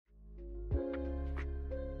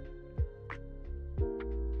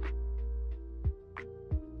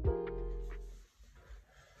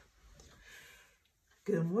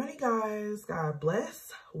Good morning, guys. God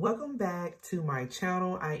bless. Welcome back to my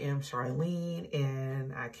channel. I am Charlene,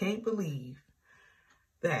 and I can't believe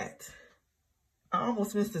that I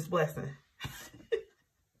almost missed this blessing.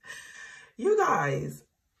 You guys,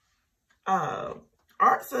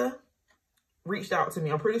 Artza reached out to me.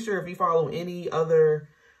 I'm pretty sure if you follow any other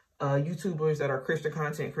YouTubers that are Christian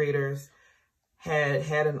content creators,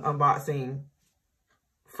 had an unboxing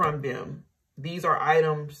from them. These are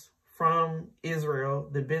items from Israel.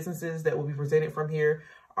 The businesses that will be presented from here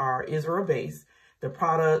are Israel-based. The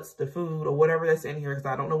products, the food, or whatever that's in here, because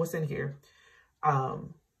I don't know what's in here,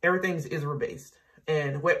 everything's Israel-based.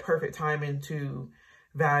 And what perfect timing to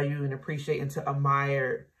value and appreciate and to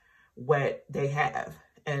admire what they have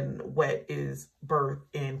and what is birthed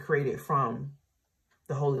and created from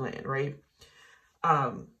the Holy Land, right?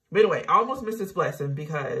 But anyway, I almost missed this blessing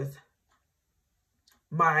because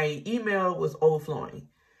my email was overflowing.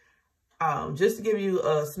 Just to give you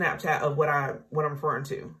a Snapchat of what I'm referring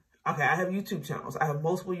to. Okay, I have YouTube channels. I have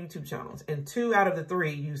multiple YouTube channels, and 2 out of the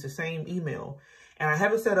 3 use the same email. And I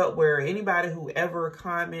have it set up where anybody who ever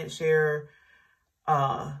comment, share,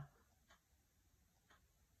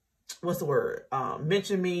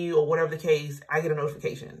 mention me or whatever the case, I get a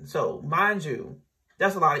notification. So mind you,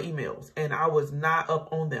 that's a lot of emails, and I was not up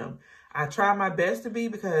on them. I tried my best to be,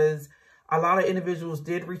 because a lot of individuals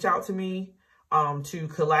did reach out to me to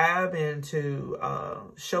collab and to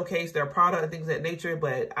showcase their product and things of that nature.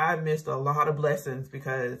 But I missed a lot of blessings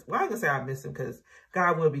because, well, I can say I missed them because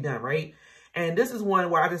God will be done, right? And this is one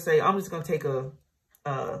where I just say, I'm just going to take a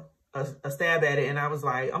stab at it. And I was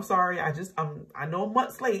like, I'm sorry. I know I'm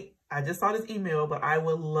months late. I just saw this email, but I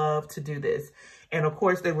would love to do this. And of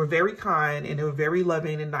course, they were very kind, and they were very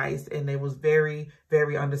loving and nice, and they was very,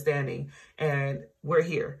 very understanding. And we're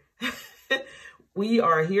here. We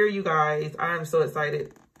are here, you guys. I am so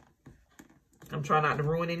excited. I'm trying not to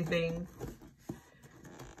ruin anything.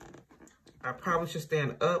 I probably should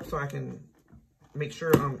stand up so I can make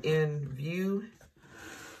sure I'm in view.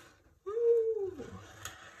 Woo.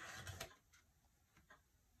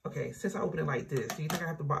 Okay, since I open it like this, do you think I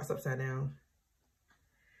have to box upside down?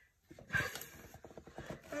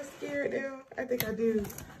 I'm scared now. I think I do.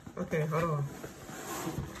 Okay, hold on.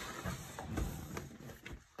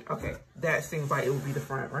 Okay, that seems like it would be the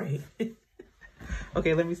front, right?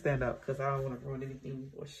 Okay, let me stand up because I don't want to ruin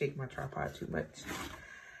anything or shake my tripod too much.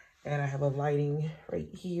 And I have a lighting right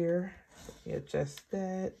here. Adjust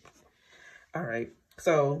that. All right,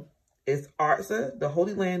 so it's Artza, the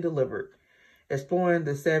Holy Land Delivered. Exploring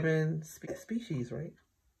the 7 species, right?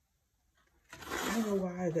 I don't know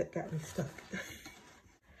why that got me stuck.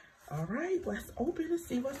 All right, let's open and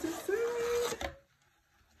see what's inside.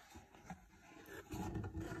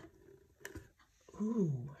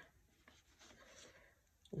 Ooh,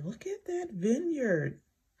 look at that vineyard.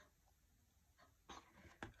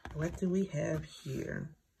 What do we have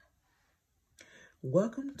here?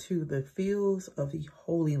 Welcome to the fields of the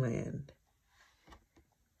Holy Land.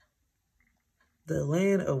 The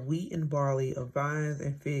land of wheat and barley, of vines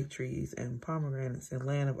and fig trees and pomegranates, and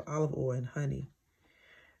land of olive oil and honey.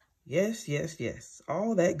 Yes, yes, yes.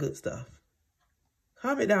 All that good stuff.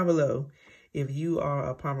 Comment down below if you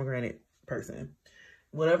are a pomegranate person.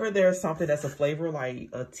 Whenever there's something that's a flavor like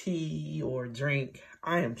a tea or drink,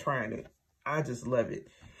 I am trying it. I just love it.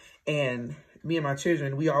 And me and my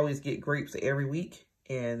children, we always get grapes every week,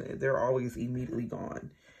 and they're always immediately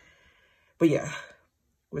gone. But yeah,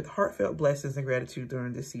 with heartfelt blessings and gratitude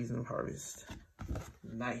during this season of harvest.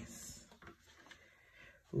 Nice.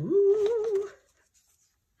 Ooh.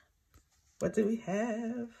 What do we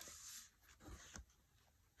have?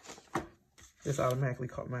 This automatically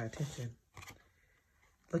caught my attention.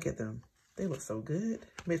 Look at them. They look so good.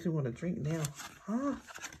 Makes me want to drink now. Huh?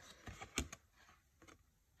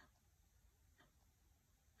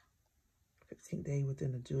 "15th day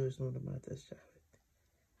within the Jewish lunar month of Shabbat.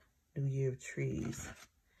 New Year of Trees."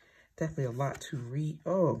 Definitely a lot to read.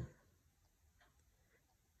 Oh.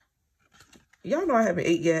 Y'all know I haven't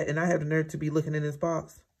ate yet, and I have the nerve to be looking in this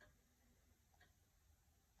box.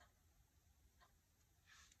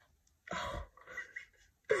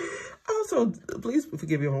 Also, please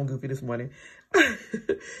forgive me if I'm goofy this morning.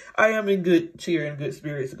 I am in good cheer and good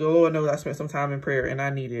spirits. The Lord knows I spent some time in prayer, and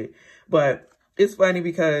I need it. But it's funny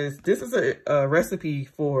because this is a recipe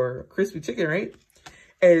for crispy chicken, right?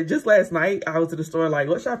 And just last night, I was at the store like,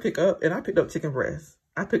 what should I pick up? And I picked up chicken breasts.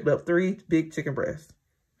 I picked up 3 big chicken breasts.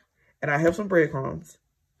 And I have some breadcrumbs.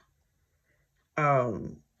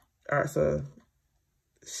 Artza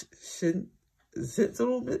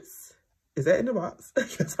Schnitzel. Is that in the box?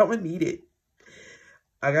 Because I'm going to need it.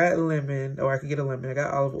 I got lemon, or I could get a lemon. I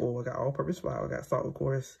got olive oil. I got all-purpose flour. I got salt, of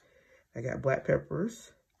course. I got black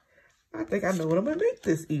peppers. I think I know what I'm going to make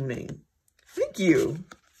this evening. Thank you.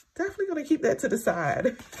 Definitely going to keep that to the side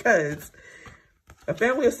because a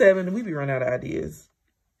family of 7, we be running out of ideas.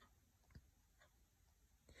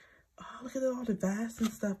 Oh, look at all the vase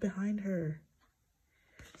and stuff behind her.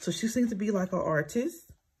 So she seems to be like an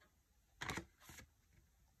artist.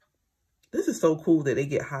 This is so cool that they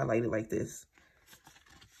get highlighted like this.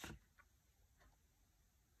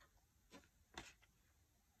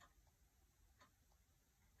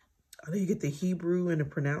 I think you get the Hebrew and the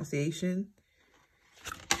pronunciation.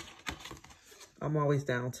 I'm always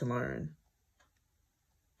down to learn.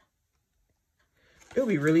 It would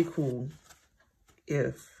be really cool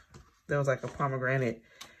if there was like a pomegranate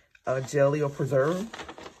jelly or preserve.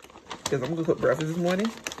 Because I'm going to cook breakfast this morning.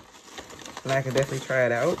 And I can definitely try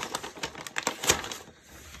it out.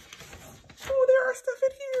 Oh, there are stuff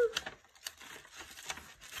in here.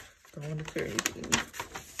 Don't want to tear anything.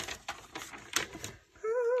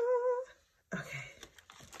 Okay.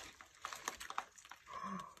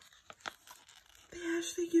 They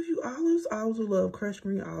actually give you olives. I also love crushed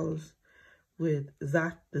green olives with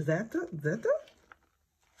zeta.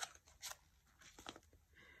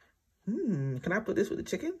 Can I put this with the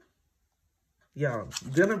chicken? Y'all,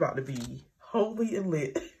 dinner about to be holy and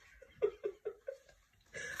lit.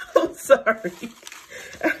 I'm sorry.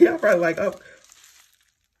 Y'all probably like, oh,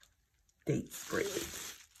 dates bread.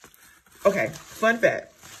 Okay, fun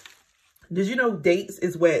fact. Did you know dates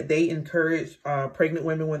is what they encourage pregnant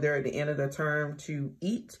women when they're at the end of their term to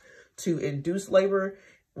eat to induce labor,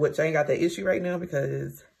 which I ain't got that issue right now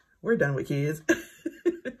because we're done with kids.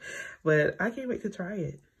 But I can't wait to try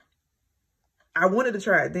it. I wanted to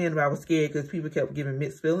try it then, but I was scared because people kept giving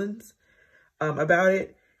mixed feelings about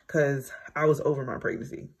it because I was over my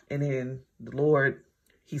pregnancy. And then the Lord,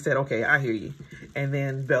 he said, okay, I hear you. And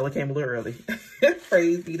then Bella came a little early.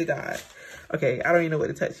 Praise be to God. Okay, I don't even know what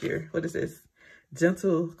to touch here. What is this?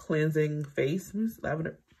 Gentle cleansing face mousse,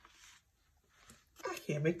 lavender. I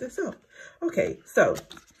can't make this up. Okay, so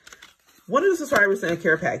one of the subscribers sent a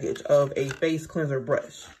care package of a face cleanser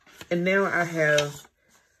brush. And now I have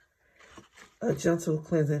a gentle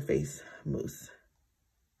cleansing face mousse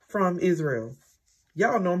from Israel.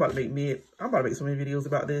 Y'all know I'm about to make so many videos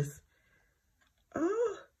about this.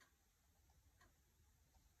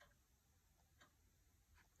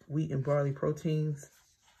 Wheat and barley proteins.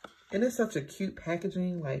 And it's such a cute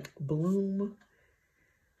packaging, like Bloom.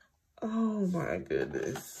 Oh my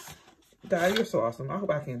goodness. Dad, you're so awesome. I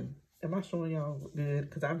hope I can, am I showing y'all good?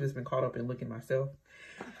 Because I've just been caught up in looking myself.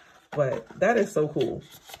 But that is so cool.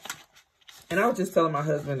 And I was just telling my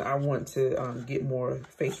husband I want to get more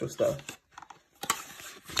facial stuff.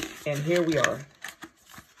 And here we are.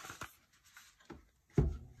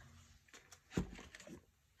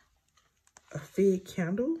 A fig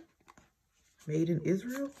candle made in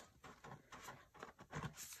Israel.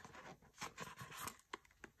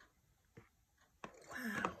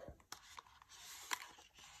 Wow.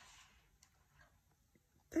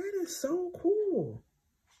 That is so cool.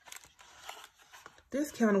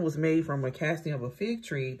 This candle was made from a casting of a fig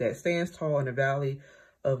tree that stands tall in the valley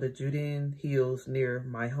of the Judean hills near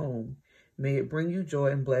my home. May it bring you joy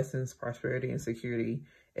and blessings, prosperity and security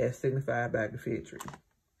as signified by the fig tree.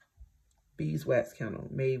 Beeswax candle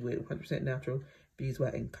made with 100% natural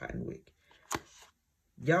beeswax and cotton wick.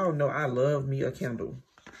 Y'all know I love me a candle.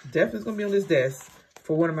 Definitely gonna be on this desk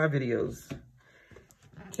for one of my videos.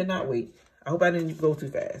 Cannot wait. I hope I didn't go too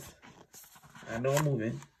fast. I know I'm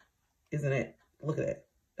moving. Isn't it? Look at that.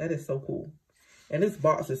 That is so cool. And this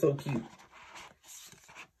box is so cute.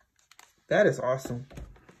 That is awesome.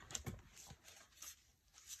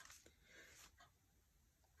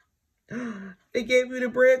 They gave me the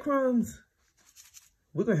breadcrumbs.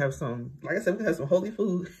 We're going to have some, like I said, we're going to have some holy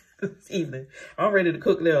food this evening. I'm ready to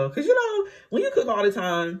cook now. Because, you know, when you cook all the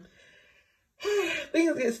time,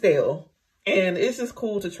 things get stale. And it's just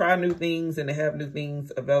cool to try new things and to have new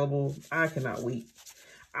things available. I cannot wait.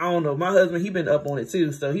 I don't know. My husband, he been up on it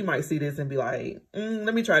too. So he might see this and be like,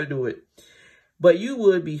 let me try to do it. But you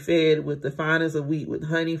would be fed with the finest of wheat. With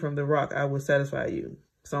honey from the rock, I will satisfy you.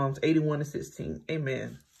 Psalms 81:16.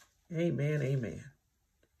 Amen. Amen. Amen.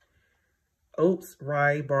 Oats,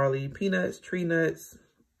 rye, barley, peanuts, tree nuts,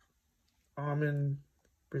 almond,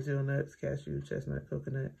 Brazil nuts, cashew, chestnut,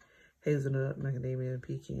 coconut, hazelnut, macadamia,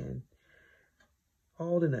 pecan.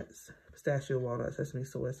 All the nuts. Pistachio, walnut, sesame,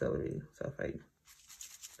 soy, celery, sulfite.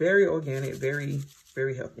 Very organic, very,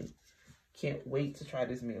 very healthy. Can't wait to try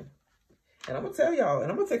this meal. And I'm going to tell y'all, and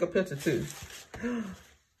I'm going to take a picture too.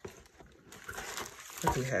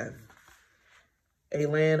 What do we have? A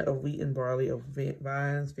land of wheat and barley, of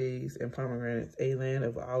vines, figs, and pomegranates, a land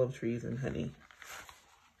of olive trees and honey.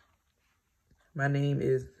 My name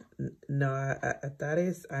is Noah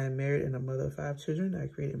Atares. I am married and a mother of 5 children. I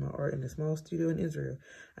created my art in a small studio in Israel.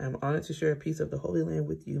 I am honored to share a piece of the Holy Land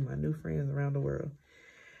with you, my new friends around the world.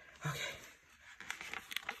 Okay.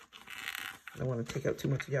 I don't want to take up too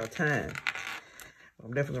much of y'all time.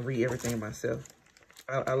 I'm definitely going to read everything myself.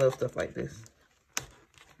 I love stuff like this.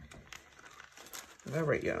 All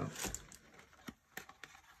right, y'all.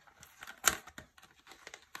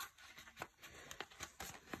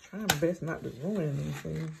 Trying my best not to ruin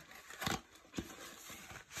anything.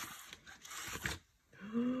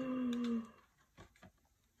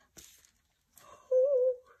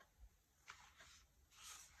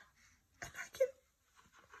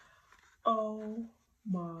 Oh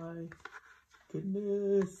my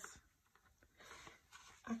goodness.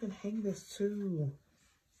 I can hang this too.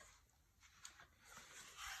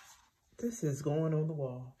 This is going on the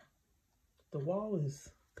wall. The wall is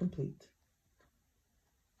complete,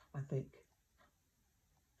 I think.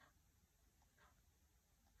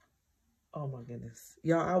 Oh my goodness.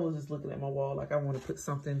 Y'all, I was just looking at my wall like I want to put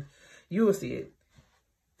something. You will see it.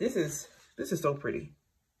 This is so pretty.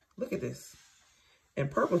 Look at this.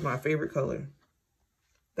 And purple is my favorite color.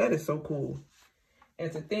 That is so cool.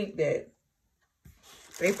 And to think that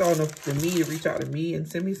they thought enough to me to reach out to me and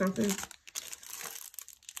send me something.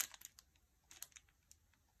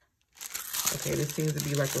 Okay, this seems to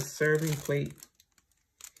be like a serving plate.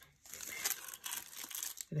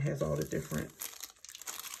 It has all the different.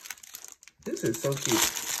 This is so cute.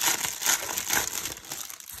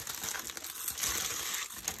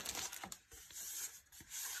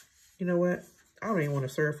 You know what? I don't even want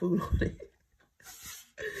to serve food on it.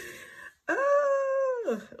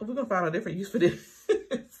 We're going to find a different use for this.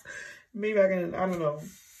 Maybe I can, I don't know,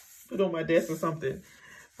 put it on my desk or something.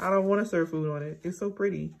 I don't want to serve food on it. It's so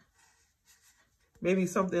pretty. Maybe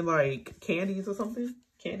something like candies or something.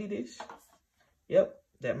 Candy dish. Yep,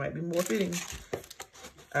 that might be more fitting.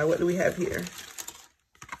 What do we have here?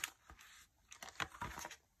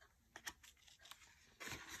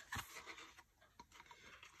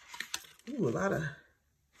 Ooh, a lot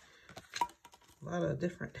of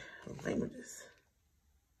different languages.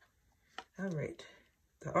 All right.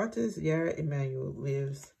 The artist Yara Emanuel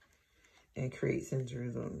lives and creates in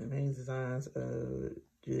Jerusalem. The main designs of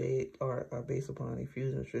Judaic art are based upon a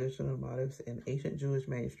fusion of traditional motifs and ancient Jewish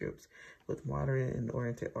manuscripts with modern and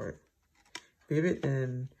oriented art. Vivid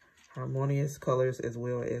and harmonious colors, as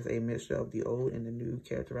well as a mixture of the old and the new,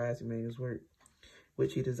 characterize Emanuel's work,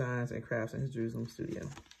 which he designs and crafts in his Jerusalem studio.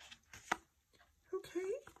 Okay.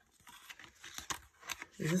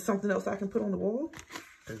 Is this something else I can put on the wall?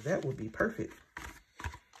 Because that would be perfect.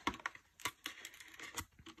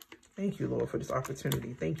 Thank you, Lord, for this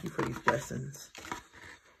opportunity. Thank you for these blessings.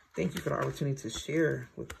 Thank you for the opportunity to share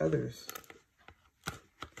with others.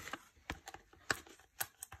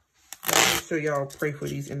 Make sure y'all pray for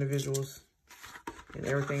these individuals and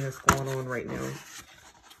everything that's going on right now.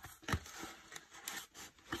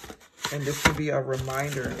 And this can be a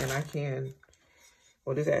reminder, and I can,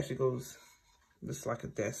 well, this actually goes, this is like a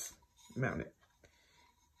desk mounted.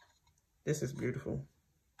 This is beautiful.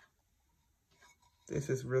 This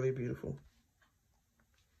is really beautiful.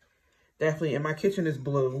 Definitely, and my kitchen is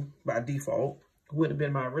blue by default. Wouldn't have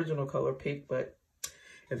been my original color pick, but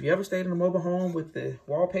if you ever stayed in a mobile home with the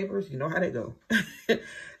wallpapers, you know how that go.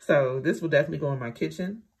 So this will definitely go in my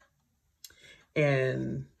kitchen.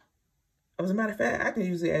 And as a matter of fact, I can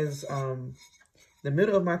use it as the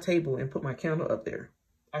middle of my table and put my candle up there.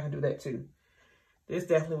 I can do that too. This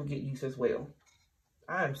definitely will get use as well.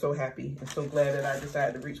 I am so happy and so glad that I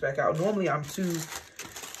decided to reach back out. Normally, I'm too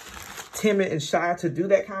timid and shy to do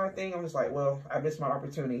that kind of thing. I'm just like, well, I missed my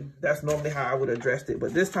opportunity. That's normally how I would have addressed it.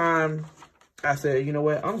 But this time, I said, you know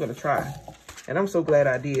what? I'm going to try. And I'm so glad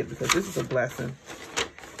I did, because this is a blessing.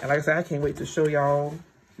 And like I said, I can't wait to show y'all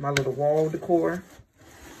my little wall decor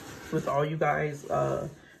with all you guys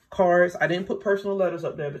cards. I didn't put personal letters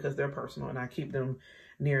up there because they're personal and I keep them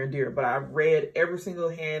near and dear. But I read every single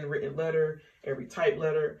handwritten letter, every typed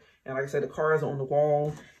letter. And like I said, the cards are on the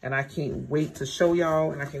wall. And I can't wait to show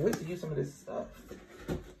y'all. And I can't wait to use some of this stuff.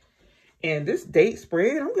 And this date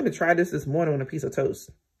spread, I'm going to try this morning on a piece of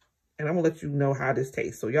toast. And I'm going to let you know how this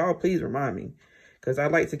tastes. So y'all, please remind me. Because I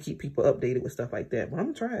like to keep people updated with stuff like that. But I'm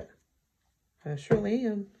going to try it. I surely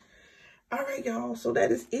am. All right, y'all. So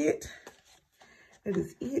that is it. That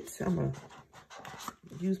is it. I'm going to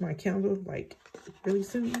use my candle like really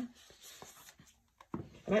soon.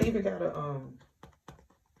 And I even got a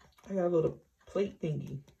little plate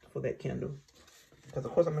thingy for that candle. Because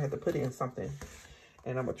of course I'm going to have to put it in something.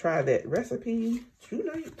 And I'm going to try that recipe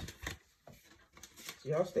tonight. So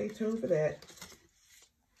y'all stay tuned for that.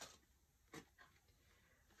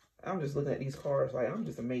 I'm just looking at these cards like I'm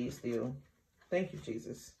just amazed still. Thank you,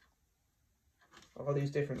 Jesus. All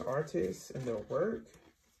these different artists and their work.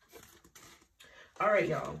 All right,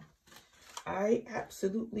 y'all. I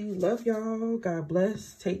absolutely love y'all. God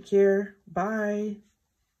bless. Take care. Bye.